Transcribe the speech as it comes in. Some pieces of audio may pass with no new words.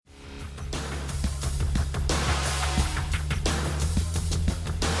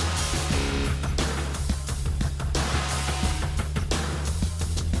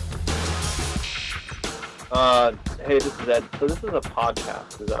Uh, hey, this is Ed. So this is a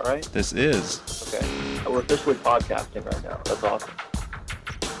podcast, is that right? This is. Okay. We're officially podcasting right now. That's awesome.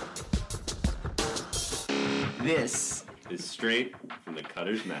 This is Straight from the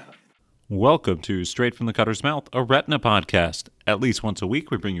Cutter's Mouth. Welcome to Straight from the Cutter's Mouth, a retina podcast. At least once a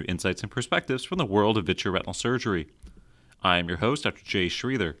week, we bring you insights and perspectives from the world of vitreoretinal surgery. I am your host, Dr. Jay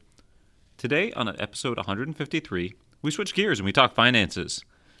Schreither. Today, on episode 153, we switch gears and we talk finances.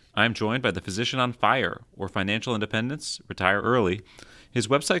 I am joined by the physician on fire, or financial independence, retire early. His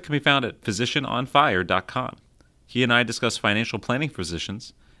website can be found at physicianonfire.com. He and I discuss financial planning for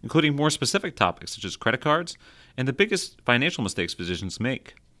physicians, including more specific topics such as credit cards and the biggest financial mistakes physicians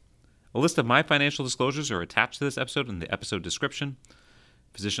make. A list of my financial disclosures are attached to this episode in the episode description.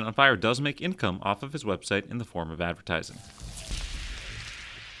 Physician on Fire does make income off of his website in the form of advertising.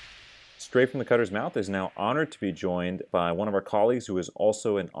 Straight from the Cutter's Mouth is now honored to be joined by one of our colleagues who is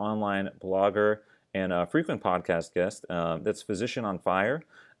also an online blogger and a frequent podcast guest. That's Physician on Fire.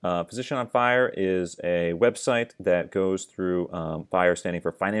 Physician on Fire is a website that goes through FIRE, standing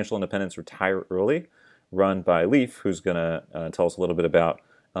for Financial Independence Retire Early, run by Leif, who's going to tell us a little bit about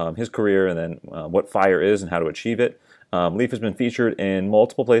his career and then what FIRE is and how to achieve it. Leif has been featured in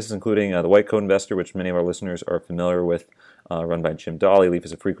multiple places, including The White Coat Investor, which many of our listeners are familiar with, run by Jim Dolly. Leif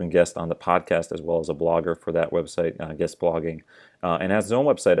is a frequent guest on the podcast as well as a blogger for that website, guest blogging, and has his own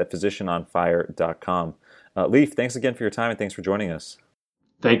website at physicianonfire.com. Leif, thanks again for your time and thanks for joining us.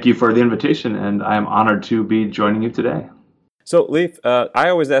 Thank you for the invitation, and I am honored to be joining you today. So, Leif, I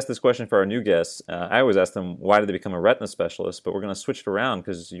always ask this question for our new guests. I always ask them, why did they become a retina specialist? But we're going to switch it around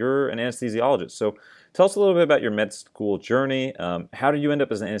because you're an anesthesiologist. So tell us a little bit about your med school journey. How did you end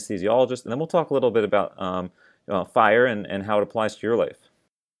up as an anesthesiologist? And then we'll talk a little bit about FIRE and how it applies to your life.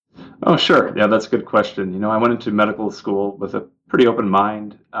 Oh, sure. Yeah, that's a good question. You know, I went into medical school with a pretty open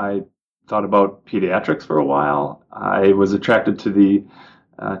mind. I thought about pediatrics for a while. I was attracted to the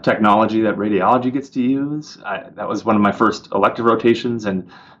technology that radiology gets to use. That was one of my first elective rotations, and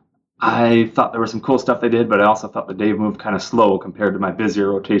I thought there was some cool stuff they did, but I also thought the day moved kind of slow compared to my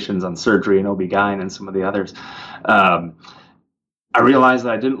busier rotations on surgery and OB-GYN and some of the others. I realized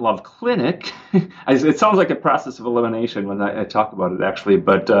that I didn't love clinic. It sounds like a process of elimination when I talk about it, actually,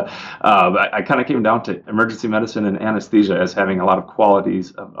 but I kind of came down to emergency medicine and anesthesia as having a lot of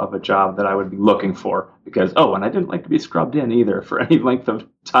qualities of a job that I would be looking for because, and I didn't like to be scrubbed in either for any length of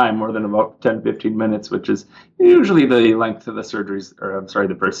time more than about 10, 15 minutes, which is usually the length of the surgeries,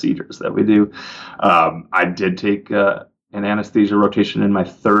 the procedures that we do. I did take an anesthesia rotation in my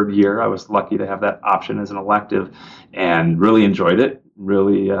third year. I was lucky to have that option as an elective and really enjoyed it.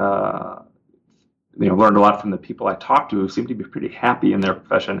 Really, learned a lot from the people I talked to who seemed to be pretty happy in their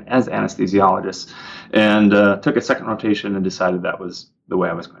profession as anesthesiologists, and took a second rotation and decided that was the way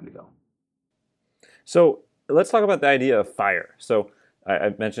I was going to go. So let's talk about the idea of FIRE. So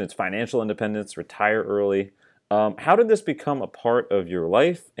I mentioned it's financial independence, retire early. How did this become a part of your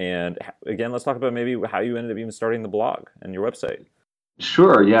life? And again, let's talk about maybe how you ended up even starting the blog and your website.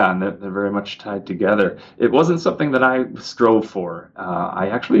 Sure, yeah, and they're very much tied together. It wasn't something that I strove for. I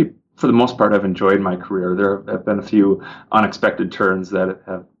actually, for the most part, have enjoyed my career. There have been a few unexpected turns that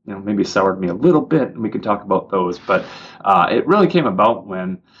have, maybe soured me a little bit, and we can talk about those. But it really came about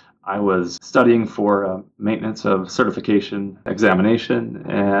when I was studying for maintenance of certification examination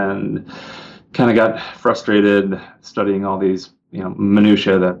and kind of got frustrated studying all these,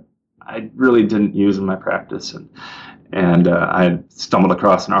 minutiae that I really didn't use in my practice. And I had stumbled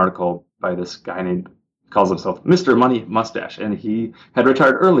across an article by this guy calls himself Mr. Money Mustache, and he had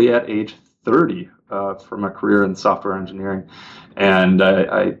retired early at age 30 from a career in software engineering. And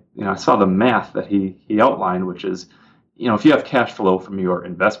I saw the math that he outlined, which is, if you have cash flow from your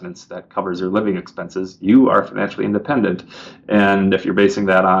investments that covers your living expenses, you are financially independent. And if you're basing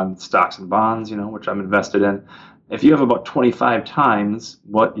that on stocks and bonds, which I'm invested in, if you have about 25 times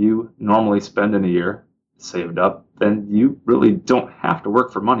what you normally spend in a year saved up, then you really don't have to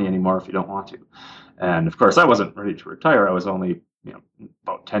work for money anymore if you don't want to. And of course, I wasn't ready to retire. I was only,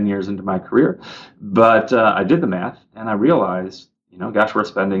 about 10 years into my career. But I did the math and I realized, we're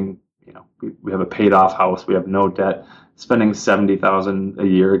spending, we have a paid off house. We have no debt. Spending $70,000 a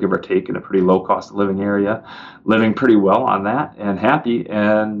year, give or take, in a pretty low cost of living area, living pretty well on that and happy.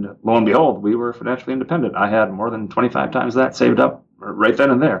 And lo and behold, we were financially independent. I had more than 25 times that saved up right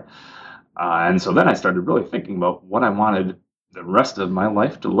then and there. And so then I started really thinking about what I wanted the rest of my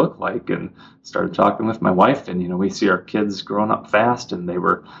life to look like, and started talking with my wife. And, we see our kids growing up fast, and they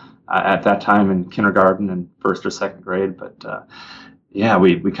were at that time in kindergarten and first or second grade. But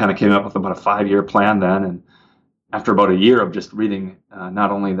we kind of came up with about a 5-year plan then. And after about a year of just reading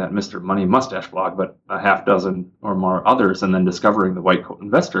not only that Mr. Money Mustache blog, but a half dozen or more others, and then discovering the White Coat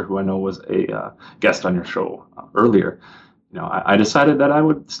Investor, who I know was a guest on your show earlier, I decided that I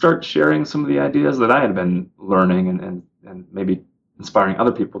would start sharing some of the ideas that I had been learning and maybe inspiring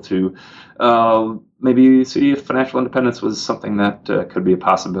other people to maybe see if financial independence was something that could be a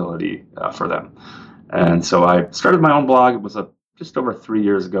possibility for them. And so I started my own blog. It was just over 3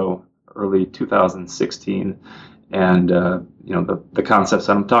 years ago, early 2016. And, the concepts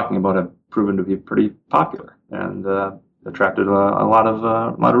that I'm talking about have proven to be pretty popular and attracted a lot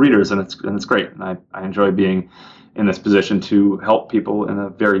of readers, and it's great. And I enjoy being in this position to help people in a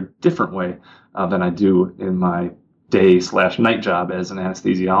very different way than I do in my day/night job as an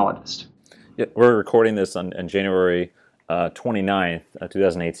anesthesiologist. Yeah, we're recording this on January 29th,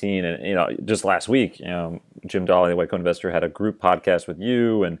 2018, and just last week, Jim Dolly, the White Coat Investor, had a group podcast with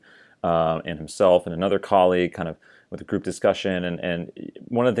you and himself and another colleague, kind of with a group discussion. And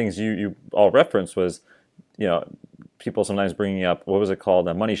one of the things you all referenced was, people sometimes bringing up, what was it called,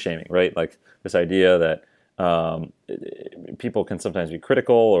 money shaming, right? Like this idea that people can sometimes be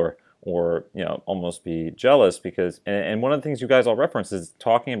critical or almost be jealous because, and one of the things you guys all reference is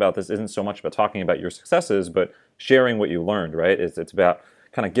talking about this isn't so much about talking about your successes, but sharing what you learned, right? It's about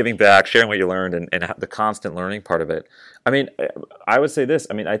kind of giving back, sharing what you learned, and the constant learning part of it. I mean, I would say this.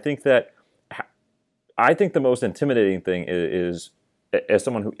 I mean, I think the most intimidating thing is as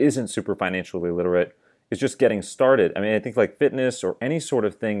someone who isn't super financially literate, is just getting started. I mean, I think like fitness or any sort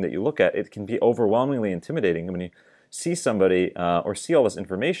of thing that you look at, it can be overwhelmingly intimidating when you see somebody or see all this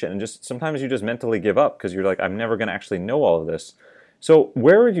information, and just sometimes you just mentally give up because you're like, I'm never going to actually know all of this. So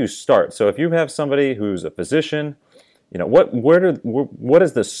where would you start? So if you have somebody who's a physician, what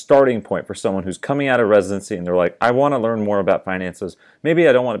is the starting point for someone who's coming out of residency and they're like, I want to learn more about finances. Maybe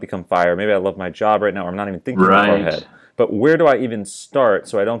I don't want to become FIRE. Maybe I love my job right now, or I'm not even thinking far ahead. But where do I even start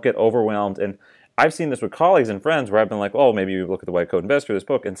so I don't get overwhelmed? And I've seen this with colleagues and friends where I've been like, oh, maybe you look at the White Coat Investor, this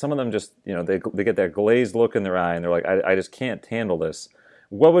book, and some of them just, they get that glazed look in their eye and they're like, I just can't handle this.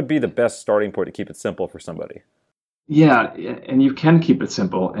 What would be the best starting point to keep it simple for somebody? Yeah, and you can keep it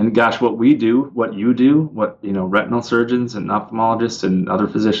simple. And gosh, what we do, what you do, what retinal surgeons and ophthalmologists and other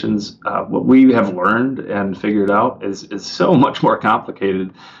physicians, what we have learned and figured out is so much more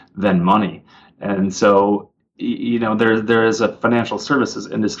complicated than money. And so, there is a financial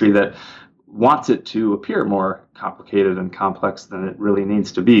services industry that wants it to appear more complicated and complex than it really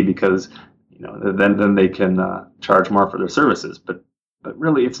needs to be, because then they can charge more for their services. But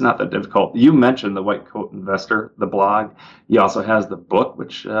really, it's not that difficult. You mentioned the White Coat Investor, the blog. He also has the book,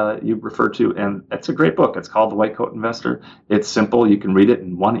 which you referred to, and it's a great book. It's called The White Coat Investor. It's simple. You can read it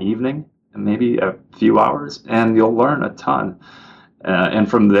in one evening, and maybe a few hours, and you'll learn a ton. And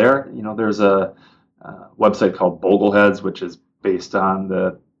from there, there's a website called Bogleheads, which is based on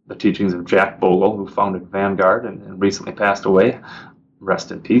the teachings of Jack Bogle, who founded Vanguard and recently passed away. Rest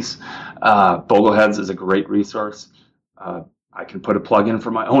in peace. Bogleheads is a great resource. I can put a plug in for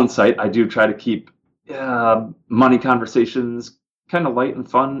my own site. I do try to keep money conversations kind of light and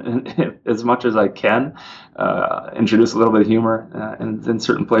fun as much as I can. Introduce a little bit of humor in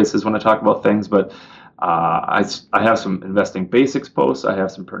certain places when I talk about things. But I have some investing basics posts. I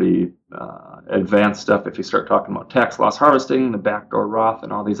have some pretty advanced stuff if you start talking about tax loss harvesting, the backdoor Roth,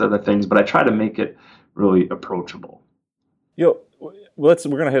 and all these other things. But I try to make it really approachable. We're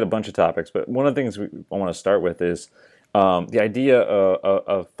going to hit a bunch of topics, but one of the things I want to start with is the idea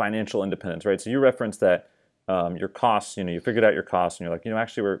of financial independence, right? So you referenced that your costs, you figured out your costs, and you're like,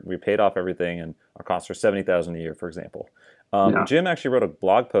 actually we paid off everything, and our costs are $70,000 a year, for example. Jim actually wrote a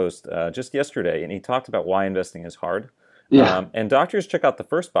blog post just yesterday, and he talked about why investing is hard. Yeah. And doctors check out the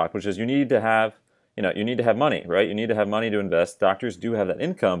first box, which is you need to have money, right? You need to have money to invest. Doctors do have that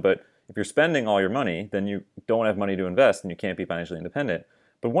income, but if you're spending all your money, then you don't have money to invest, and you can't be financially independent.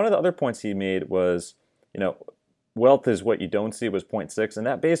 But one of the other points he made was, wealth is what you don't see, was point 6, and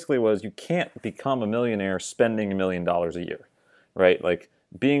that basically was you can't become a millionaire spending $1 million a year, right? Like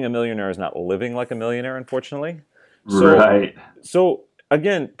being a millionaire is not living like a millionaire, unfortunately. Right. So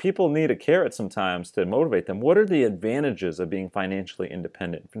again, people need a carrot sometimes to motivate them. What are the advantages of being financially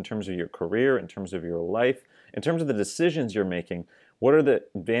independent in terms of your career, in terms of your life, in terms of the decisions you're making? What are the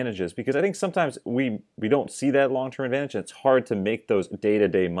advantages? Because I think sometimes we don't see that long-term advantage, and it's hard to make those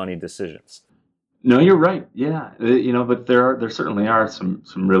day-to-day money decisions. No, you're right. Yeah, but there certainly are some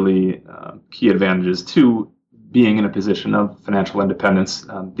really key advantages to being in a position of financial independence.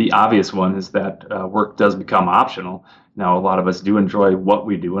 The obvious one is that work does become optional. Now, a lot of us do enjoy what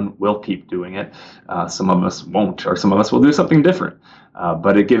we do and will keep doing it. Some of us won't, or some of us will do something different.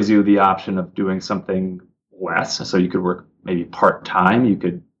 But it gives you the option of doing something less. So you could work maybe part-time. You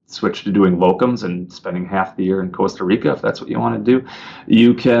could switch to doing locums and spending half the year in Costa Rica if that's what you want to do.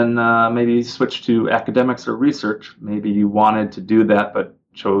 You can maybe switch to academics or research. Maybe you wanted to do that but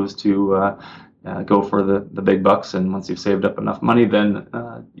chose to go for the big bucks, and once you've saved up enough money, then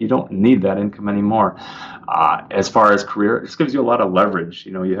you don't need that income anymore. As far as career, it just gives you a lot of leverage.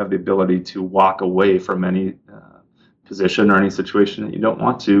 You have the ability to walk away from any position or any situation that you don't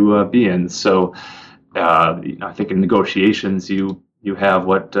want to be in. So I think in negotiations you have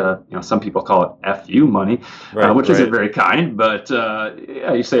what some people call it FU money, which isn't very kind. But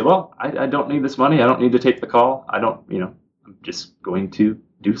you say, well, I don't need this money. I don't need to take the call. I'm just going to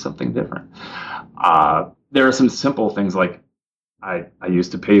do something different. There are some simple things like I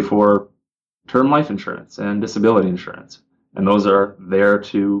used to pay for term life insurance and disability insurance, and those are there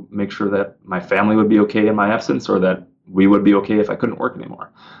to make sure that my family would be okay in my absence, or that we would be okay if I couldn't work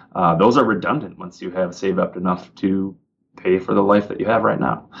anymore. Those are redundant once you have saved up enough to pay for the life that you have right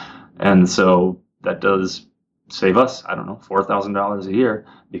now. And so that does save us, $4,000 a year,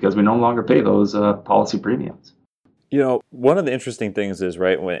 because we no longer pay those policy premiums. One of the interesting things is,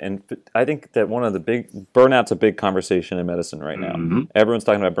 right, and I think that one of the burnout's a big conversation in medicine right now. Mm-hmm. Everyone's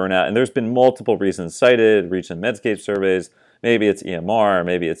talking about burnout, and there's been multiple reasons cited, recent Medscape surveys. Maybe it's EMR,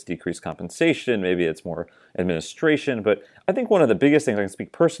 maybe it's decreased compensation, maybe it's more administration. But I think one of the biggest things, I can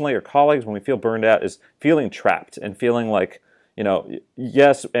speak personally, or colleagues, when we feel burned out, is feeling trapped and feeling like,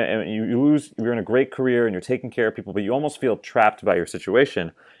 yes, and you're in a great career and you're taking care of people, but you almost feel trapped by your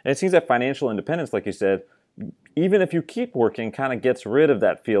situation. And it seems that financial independence, like you said, even if you keep working, kind of gets rid of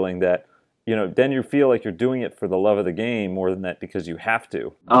that feeling that, then you feel like you're doing it for the love of the game more than that because you have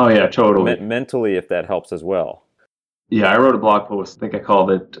to. Oh, yeah, totally. Mentally, if that helps as well. Yeah, I wrote a blog post, I think I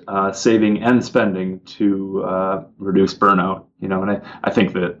called it Saving and Spending to Reduce Burnout. And I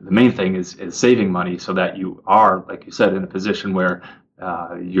think that the main thing is saving money so that you are, like you said, in a position where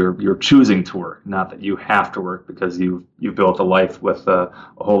you're choosing to work, not that you have to work because you've built a life with a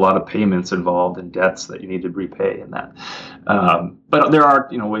whole lot of payments involved and debts that you need to repay and that. But there are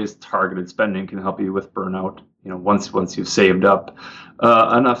ways targeted spending can help you with burnout. Once you've saved up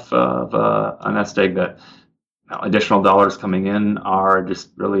enough of a nest egg that additional dollars coming in are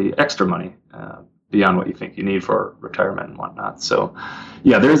just really extra money beyond what you think you need for retirement and whatnot. So,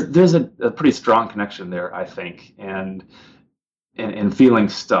 yeah, there's a pretty strong connection there, I think, and feeling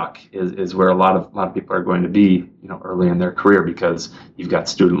stuck is where a lot of people are going to be, early in their career, because you've got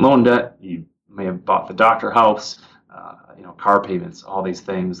student loan debt, you may have bought the doctor house, car payments, all these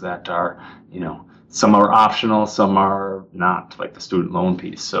things that are, some are optional, some are not, like the student loan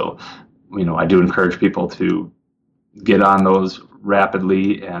piece. So, I do encourage people to get on those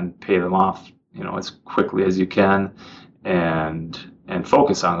rapidly and pay them off, as quickly as you can, and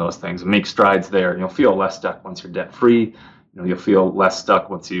focus on those things and make strides there. You'll feel less stuck once you're debt free. You'll feel less stuck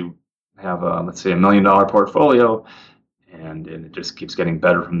once you have let's say $1 million portfolio, and it just keeps getting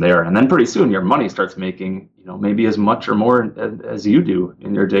better from there. And then pretty soon your money starts making, maybe as much or more as you do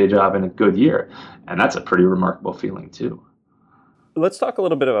in your day job in a good year. And that's a pretty remarkable feeling too. Let's talk a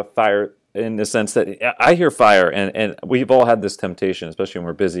little bit about FIRE, in the sense that I hear FIRE, and we've all had this temptation, especially when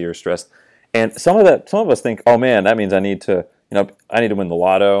we're busy or stressed. And some of us think, oh man, that means I need to win the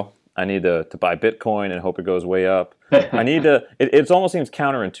lotto. I need to buy Bitcoin and hope it goes way up. I need to. It almost seems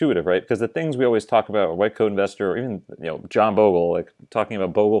counterintuitive, right? Because the things we always talk about, White Coat Investor, or even John Bogle, like talking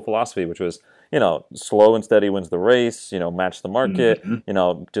about Bogle philosophy, which was slow and steady wins the race. Match the market.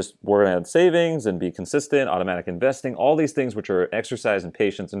 Mm-hmm. Just work on savings and be consistent. Automatic investing. All these things which are exercise and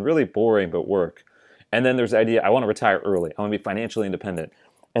patience and really boring but work. And then there's the idea, I want to retire early. I want to be financially independent.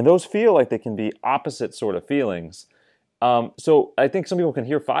 And those feel like they can be opposite sort of feelings. So I think some people can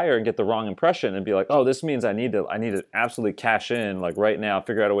hear FIRE and get the wrong impression and be like, oh, this means I need to absolutely cash in, like right now,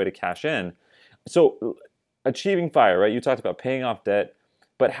 figure out a way to cash in. So achieving FIRE, right? You talked about paying off debt,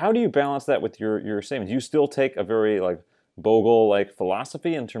 but how do you balance that with your savings? You still take a very Bogle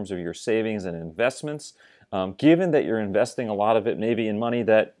philosophy in terms of your savings and investments, given that you're investing a lot of it maybe in money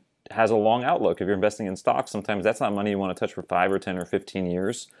that has a long outlook. If you're investing in stocks, sometimes that's not money you want to touch for 5 or 10 or 15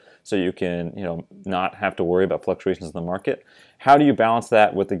 years. So you can, not have to worry about fluctuations in the market. How do you balance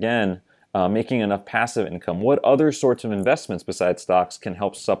that with, again, making enough passive income? What other sorts of investments besides stocks can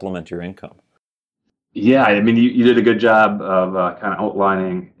help supplement your income? Yeah, I mean, you did a good job of kind of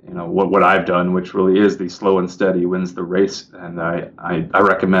outlining, what I've done, which really is the slow and steady wins the race. And I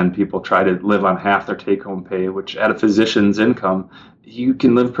recommend people try to live on half their take-home pay, which at a physician's income, you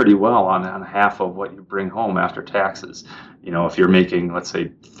can live pretty well on half of what you bring home after taxes. If you're making, let's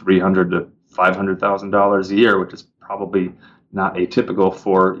say, $300,000 to $500,000 a year, which is probably not atypical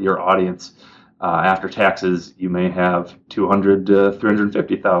for your audience, After taxes, you may have 200 to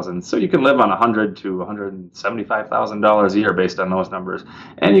 350,000. So you can live on $100 to $175,000 a year based on those numbers,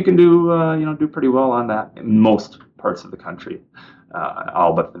 and you can do pretty well on that in most parts of the country,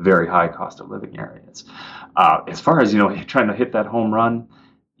 all but the very high cost of living areas. As far as trying to hit that home run,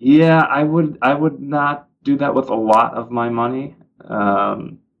 yeah, I would not do that with a lot of my money.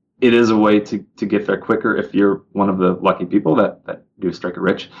 It is a way to get there quicker if you're one of the lucky people that do strike it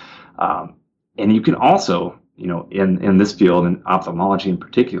rich. And you can also, in this field, in ophthalmology in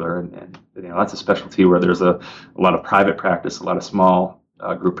particular, and that's a specialty where there's a lot of private practice, a lot of small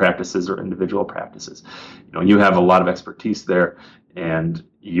group practices or individual practices. You have a lot of expertise there, and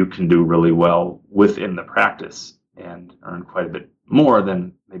you can do really well within the practice and earn quite a bit more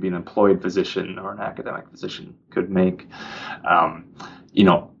than maybe an employed physician or an academic physician could make.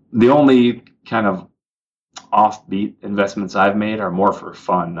 The only kind of offbeat investments I've made are more for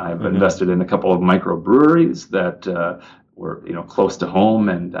fun. I've invested in a couple of microbreweries that were close to home,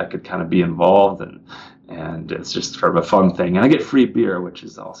 and I could kind of be involved, and it's just sort of a fun thing. And I get free beer, which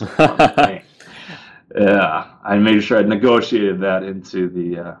is also a fun thing. Yeah, I made sure I negotiated that into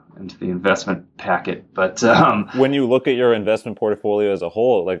the investment packet. But when you look at your investment portfolio as a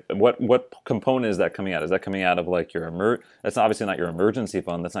whole, like what component is that coming out? Is that coming out of like your that's obviously not your emergency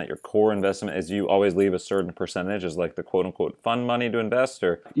fund. That's not your core investment. Is you always leave a certain percentage as like the quote unquote fund money to invest,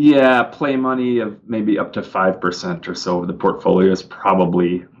 or? Yeah, play money of maybe up to 5% or so of the portfolio is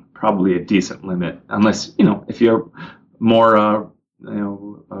probably a decent limit, unless if you're more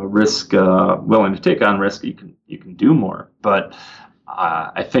risk willing to take on risk, you can do more. But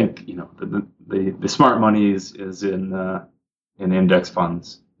I think the smart money is in index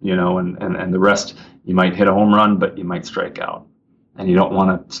funds, and the rest you might hit a home run, but you might strike out, and you don't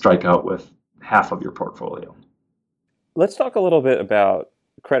want to strike out with half of your portfolio. Let's talk a little bit about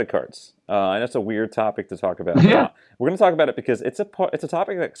credit cards. And it's a weird topic to talk about. Yeah. We're going to talk about it because it's a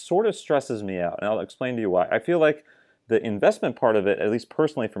topic that sort of stresses me out, and I'll explain to you why. I feel like the investment part of it, at least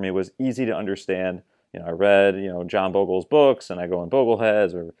personally for me, was easy to understand. I read, John Bogle's books, and I go on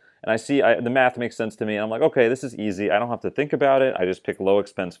Bogleheads, and I see the math makes sense to me. And I'm like, okay, this is easy. I don't have to think about it. I just pick low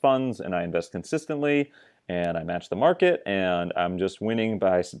expense funds, and I invest consistently, and I match the market, and I'm just winning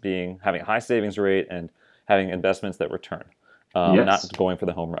by having a high savings rate and having investments that return, not going for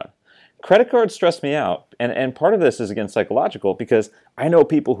the home run. Credit cards stress me out, and part of this is, again, psychological, because I know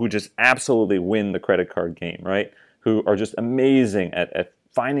people who just absolutely win the credit card game, right? Who are just amazing at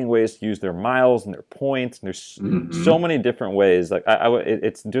finding ways to use their miles and their points. And there's so many different ways. Like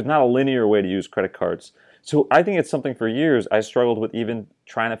there's not a linear way to use credit cards. So I think it's something for years I struggled with, even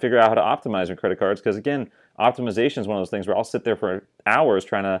trying to figure out how to optimize my credit cards. Because again, optimization is one of those things where I'll sit there for hours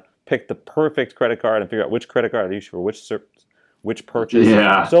trying to pick the perfect credit card and figure out which credit card I use for which purchase.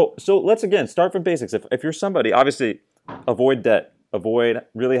 Yeah. So let's again start from basics. If you're somebody, obviously, avoid debt, avoid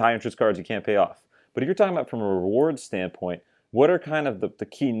really high interest cards you can't pay off. But if you're talking about from a reward standpoint, what are kind of the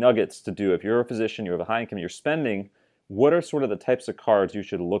key nuggets to do? If you're a physician, you have a high income, you're spending, what are sort of the types of cards you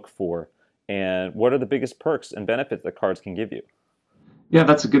should look for? And what are the biggest perks and benefits that cards can give you? Yeah,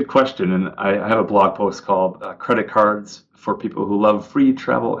 that's a good question. And I have a blog post called Credit Cards for People Who Love Free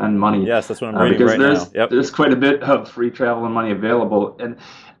Travel and Money. Yes, that's what I'm reading right now. Yep. There's quite a bit of free travel and money available. And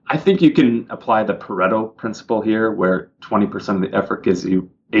I think you can apply the Pareto principle here, where 20% of the effort gives you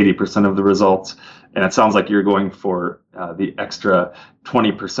 80% of the results. And it sounds like you're going for the extra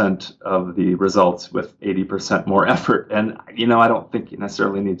 20% of the results with 80% more effort. And, I don't think you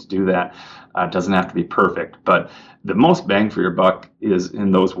necessarily need to do that. It doesn't have to be perfect. But the most bang for your buck is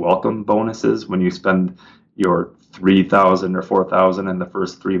in those welcome bonuses when you spend your $3,000 or $4,000 in the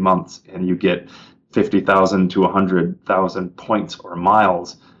first 3 months and you get 50,000 to 100,000 points or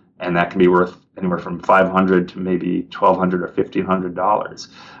miles. And that can be worth anywhere from $500 to maybe $1,200 or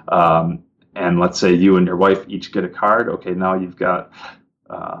 $1,500. And let's say you and your wife each get a card. Okay, now you've got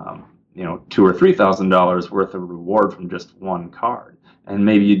 $2,000 or $3,000 worth of reward from just one card. And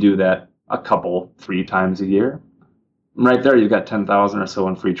maybe you do that 3 times a year. Right there, you've got 10,000 or so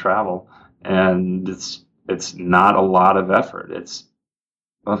in free travel, and it's not a lot of effort. It's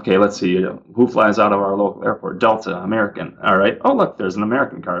okay. Let's see, who flies out of our local airport? Delta, American. All right. Oh, look, there's an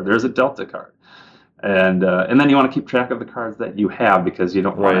American card. There's a Delta card. And then you want to keep track of the cards that you have, because you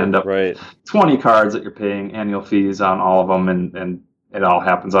don't want to end up 20 cards that you're paying annual fees on all of them, and it all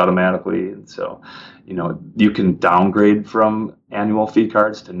happens automatically. And so, you can downgrade from annual fee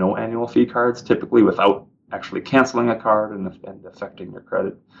cards to no annual fee cards, typically without actually canceling a card and affecting your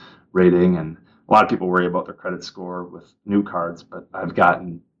credit rating. And a lot of people worry about their credit score with new cards, but I've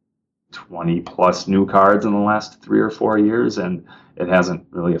gotten 20 plus new cards in the last 3 or 4 years, and it hasn't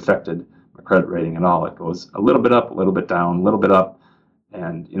really affected a credit rating at all. It goes a little bit up, a little bit down, a little bit up.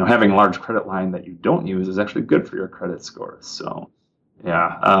 And, having a large credit line that you don't use is actually good for your credit scores. So,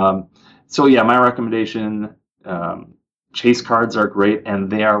 yeah. My recommendation, Chase cards are great, and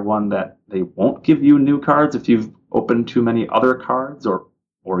they are one that they won't give you new cards if you've opened too many other cards or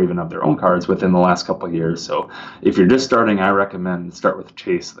even of their own cards within the last couple of years. So if you're just starting, I recommend start with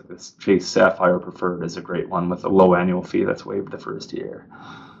Chase. Like this Chase Sapphire Preferred is a great one with a low annual fee that's waived the first year.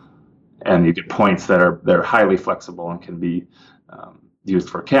 And you get points they're highly flexible and can be used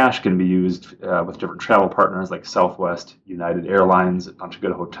for cash, can be used with different travel partners like Southwest, United Airlines, a bunch of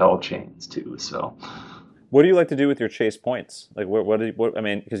good hotel chains too. So what do you like to do with your Chase points? Like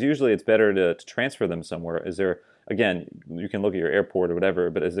because usually it's better to transfer them somewhere. Is there, again, you can look at your airport or whatever,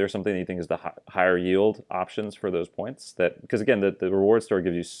 but is there something that you think is the higher yield options for those points? Because again, the reward store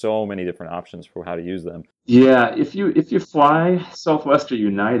gives you so many different options for how to use them. Yeah, if you fly Southwest or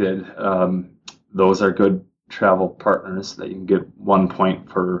United, those are good travel partners that you can get 1 point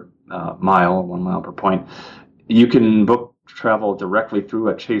per mile, 1 mile per point. You can book travel directly through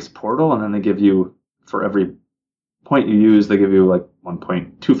a Chase portal, and then they give you, for every point you use, they give you like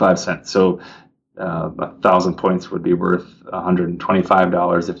 1.25 cents. So 1,000 points would be worth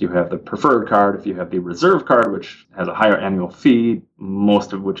 $125 if you have the preferred card. If you have the reserve card, which has a higher annual fee,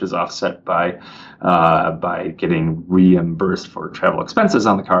 most of which is offset by getting reimbursed for travel expenses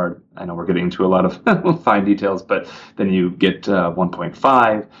on the card. I know we're getting into a lot of fine details, but then you get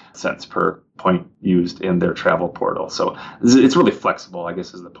 1.5 cents per point used in their travel portal. So it's really flexible, I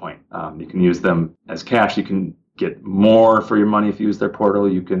guess is the point. You can use them as cash. You can get more for your money if you use their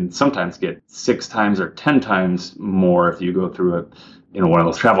portal. You can sometimes get 6 times or 10 times more if you go through one of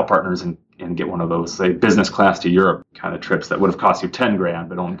those travel partners and get one of those, say, business class to Europe kind of trips that would have cost you $10,000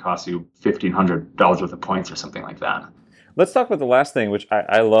 but only cost you $1,500 worth of points or something like that. Let's talk about the last thing, which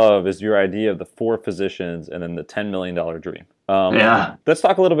I love, is your idea of the 4 physicians and then the $10 million dream. Yeah. Let's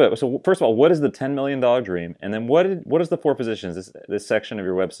talk a little bit. So first of all, what is the $10 million dream? And then what is the 4 physicians, this section of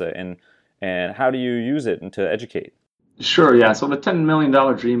your website, and how do you use it to educate? Sure, yeah. So the $10 million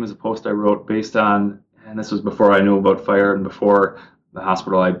dream is a post I wrote based on, and this was before I knew about FIRE and before the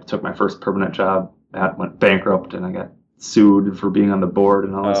hospital I took my first permanent job at went bankrupt, and I got sued for being on the board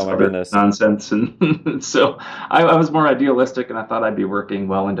and all this other nonsense. And so I was more idealistic, and I thought I'd be working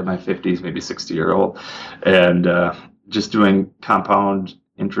well into my 50s, maybe 60-year-old, and just doing compound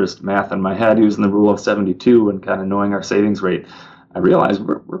interest math in my head, using the rule of 72 and kind of knowing our savings rate. I realized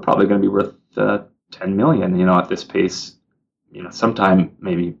we're probably going to be worth 10 million, at this pace, sometime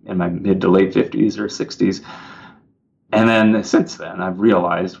maybe in my mid to late 50s or 60s. And then since then, I've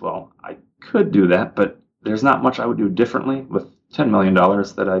realized, well, I could do that, but there's not much I would do differently with $10 million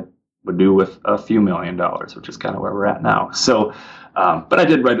that I would do with a few $1 million, which is kind of where we're at now. So, but I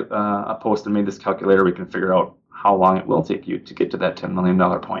did write a post and made this calculator. We can figure out how long it will take you to get to that $10 million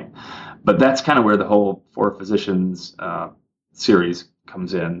point. But that's kind of where the whole 4 physicians series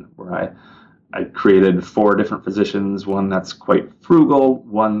comes in, where I created 4 different physicians, one that's quite frugal,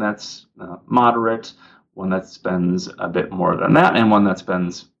 one that's moderate, one that spends a bit more than that, and one that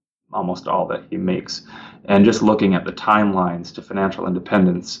spends almost all that he makes. And just looking at the timelines to financial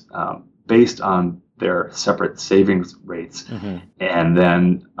independence based on their separate savings rates, and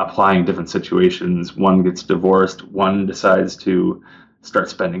then applying different situations. One gets divorced, one decides to start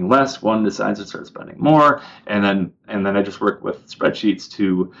spending less, one decides to start spending more, and then I just work with spreadsheets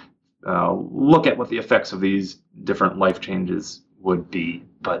to look at what the effects of these different life changes would be.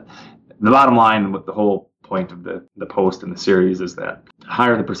 But the bottom line with the whole point of the post in the series is that the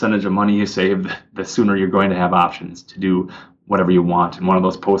higher the percentage of money you save, the sooner you're going to have options to do whatever you want. And one of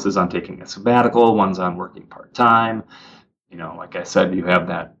those posts is on taking a sabbatical, one's on working part-time. Like I said, you have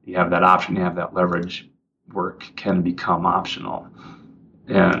that option, you have that leverage. Work can become optional.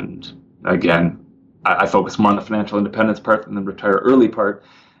 And again, I focus more on the financial independence part than the retire early part.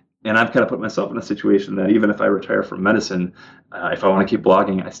 And I've kind of put myself in a situation that even if I retire from medicine, if I want to keep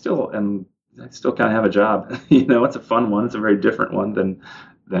blogging, I still kind of have a job. It's a fun one. It's a very different one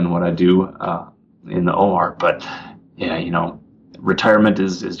than what I do in the OR. But yeah, retirement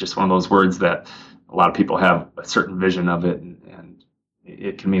is just one of those words that a lot of people have a certain vision of it, and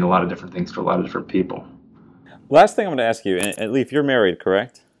it can mean a lot of different things to a lot of different people. Last thing I'm going to ask you, and Leif, you're married,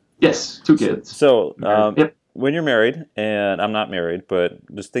 correct? Yes, 2 kids. So yep. When you're married, and I'm not married,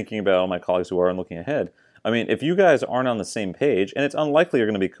 but just thinking about all my colleagues who are and looking ahead, I mean, if you guys aren't on the same page, and it's unlikely you're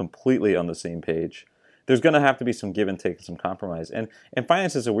going to be completely on the same page, there's going to have to be some give and take and some compromise. And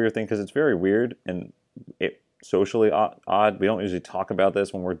finance is a weird thing because it's very weird and socially odd. We don't usually talk about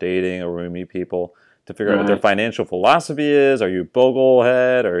this when we're dating or when we meet people to figure out what their financial philosophy is. Are you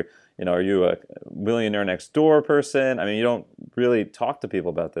boglehead, or are you a millionaire next door person? I mean, you don't really talk to people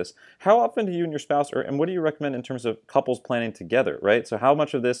about this. How often do you and your spouse, and what do you recommend in terms of couples planning together, right? So how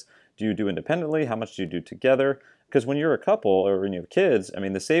much of this do you do independently? How much do you do together? Because when you're a couple or when you have kids, I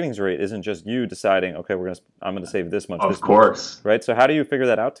mean, the savings rate isn't just you deciding, okay, I'm going to save this much. Of course. Much, right? So how do you figure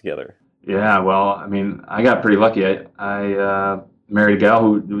that out together? Yeah, well, I mean, I got pretty lucky. I married a gal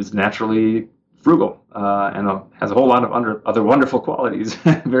who was naturally frugal and has a whole lot of other wonderful qualities.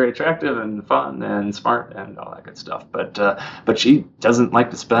 Very attractive and fun and smart and all that good stuff. But she doesn't like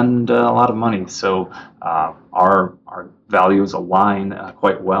to spend a lot of money. So our values align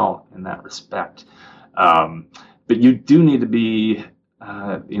quite well in that respect. But you do need to be,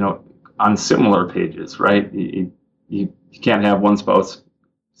 on similar pages, right? You can't have one spouse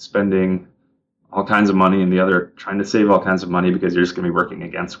spending all kinds of money and the other trying to save all kinds of money, because you're just going to be working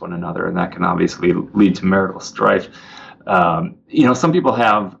against one another, and that can obviously lead to marital strife. Some people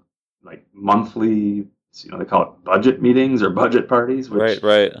have like monthly, they call it budget meetings or budget parties. Which,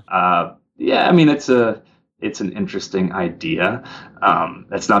 right. Yeah, I mean, it's an interesting idea.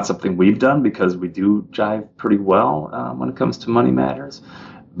 That's not something we've done because we do jive pretty well when it comes to money matters.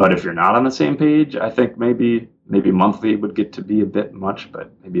 But if you're not on the same page, I think maybe monthly would get to be a bit much,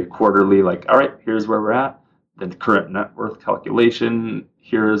 but maybe a quarterly, like, all right, here's where we're at. The current net worth calculation,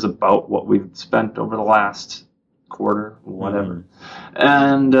 here's about what we've spent over the last quarter, whatever.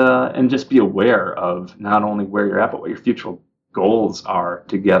 And just be aware of not only where you're at, but what your future goals are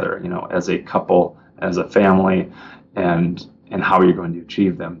together, as a couple, as a family, and how you're going to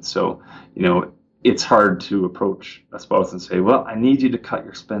achieve them. So, it's hard to approach a spouse and say, well, I need you to cut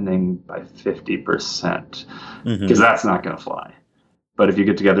your spending by 50%, because that's not going to fly. But if you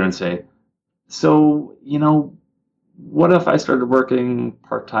get together and say, so, what if I started working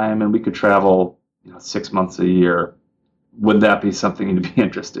part-time and we could travel, 6 months a year? Would that be something you'd be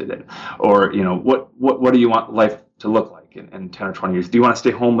interested in? Or, what do you want life to look like in 10 or 20 years? Do you want to stay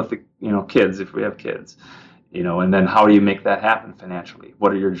home with the, kids if we have kids? And then how do you make that happen financially?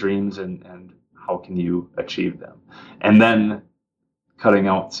 What are your dreams and how can you achieve them? And then cutting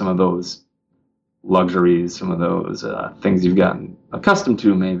out some of those luxuries, some of those things you've gotten accustomed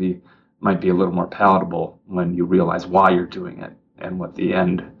to maybe might be a little more palatable when you realize why you're doing it and what the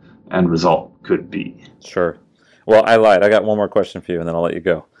end result could be. Sure. Well, I lied. I got one more question for you, and then I'll let you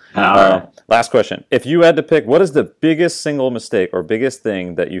go. Right. Last question. If you had to pick, what is the biggest single mistake or biggest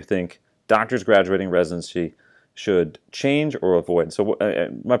thing that you think doctors graduating residency should change or avoid? So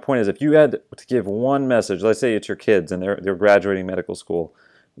my point is, if you had to give one message, let's say it's your kids and they're graduating medical school,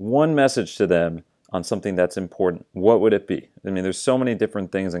 one message to them on something that's important, what would it be? I mean, there's so many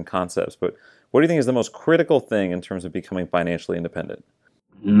different things and concepts, but what do you think is the most critical thing in terms of becoming financially independent?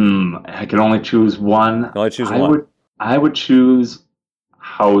 I can only choose one. You can only choose one. I would choose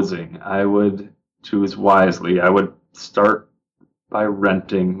housing. I would choose wisely. I would start by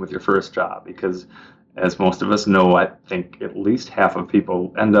renting with your first job, because as most of us know, I think at least half of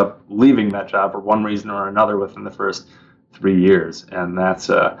people end up leaving that job for one reason or another within the first 3 years. And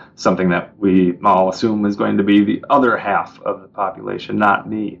that's something that we all assume is going to be the other half of the population, not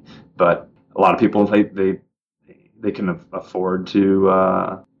me. But a lot of people, they can afford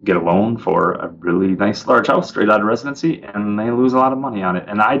to get a loan for a really nice large house straight out of residency, and they lose a lot of money on it.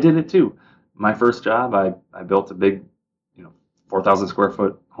 And I did it too. My first job, I built a big, 4,000 square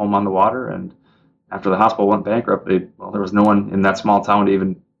foot home on the water, and after the hospital went bankrupt, there was no one in that small town to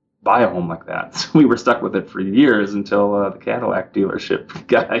even buy a home like that. So we were stuck with it for years until the Cadillac dealership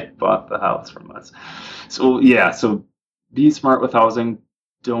guy bought the house from us. So be smart with housing.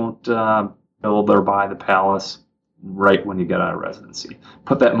 Don't build or buy the palace right when you get out of residency.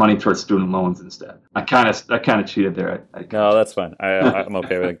 Put that money towards student loans instead. I kind of cheated there. No, that's fine. I'm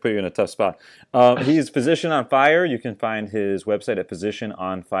okay with it. I put you in a tough spot. He's Physician on Fire. You can find his website at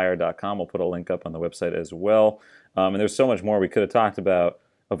physicianonfire.com. We'll put a link up on the website as well. And there's so much more we could have talked about: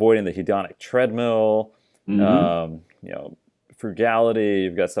 avoiding the hedonic treadmill, frugality.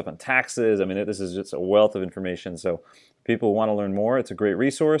 You've got stuff on taxes. I mean, this is just a wealth of information. So people who want to learn more, it's a great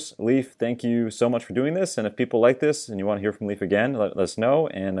resource. Leif, thank you so much for doing this. And if people like this and you want to hear from Leif again, let us know.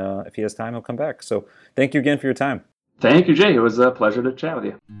 And if he has time, he'll come back. So thank you again for your time. Thank you, Jay. It was a pleasure to chat with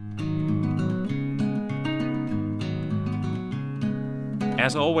you.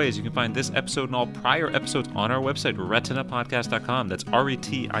 As always, you can find this episode and all prior episodes on our website, retinapodcast.com. That's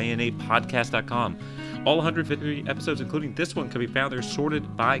RETINA podcast.com. All 150 episodes, including this one, can be found there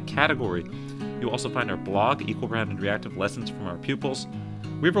sorted by category. You'll also find our blog, Equal Rounded Reactive Lessons from Our Pupils.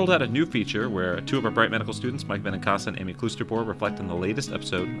 We've rolled out a new feature where two of our Bright Medical students, Mike Benincasa and Amy Klusterboer, reflect on the latest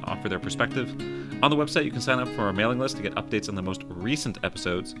episode and offer their perspective. On the website, you can sign up for our mailing list to get updates on the most recent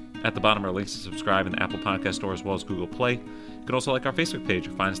episodes. At the bottom are links to subscribe in the Apple Podcast Store as well as Google Play. You can also like our Facebook page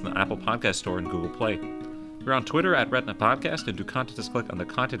or find us in the Apple Podcast Store and Google Play. We're on Twitter at Retina Podcast, and do contact us, click on the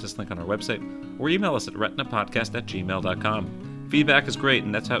Contact Us link on our website, or email us at retinapodcast@gmail.com. Feedback is great,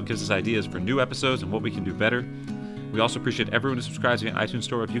 and that's how it gives us ideas for new episodes and what we can do better. We also appreciate everyone who subscribes via iTunes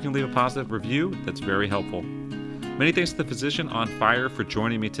Store. If you can leave a positive review, that's very helpful. Many thanks to the Physician on Fire for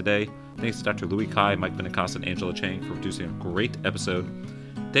joining me today. Thanks to Dr. Louis Kai, Mike Benincasa, and Angela Chang for producing a great episode.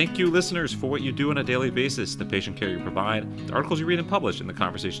 Thank you, listeners, for what you do on a daily basis, the patient care you provide, the articles you read and publish, and the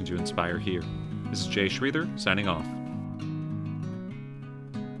conversations you inspire here. This is Jay Schreither, signing off.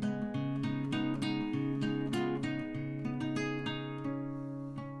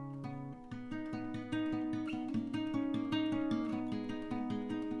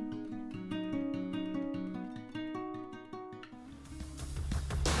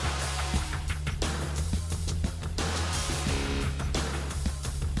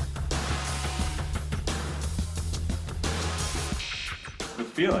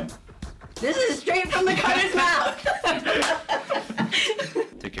 Feeling. This is straight from the cutter's mouth.